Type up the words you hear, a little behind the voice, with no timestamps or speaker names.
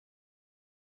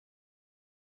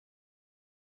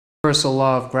universal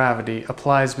law of gravity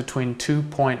applies between 2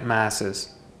 point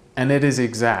masses, and it is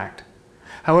exact.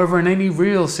 However, in any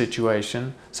real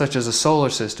situation, such as a solar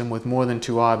system with more than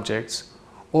 2 objects,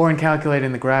 or in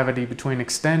calculating the gravity between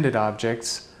extended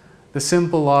objects, the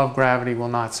simple law of gravity will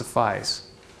not suffice.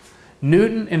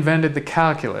 Newton invented the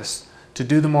calculus to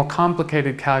do the more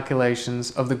complicated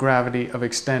calculations of the gravity of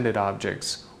extended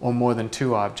objects, or more than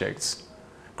 2 objects.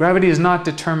 Gravity is not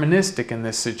deterministic in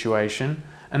this situation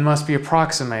and must be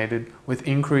approximated with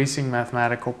increasing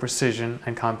mathematical precision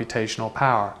and computational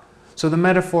power. So the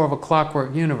metaphor of a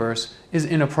clockwork universe is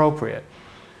inappropriate.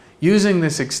 Using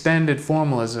this extended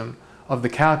formalism of the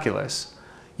calculus,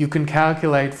 you can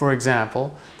calculate, for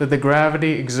example, that the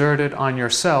gravity exerted on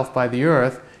yourself by the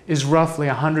Earth is roughly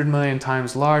 100 million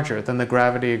times larger than the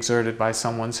gravity exerted by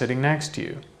someone sitting next to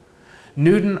you.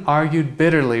 Newton argued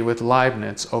bitterly with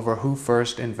Leibnitz over who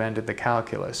first invented the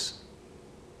calculus.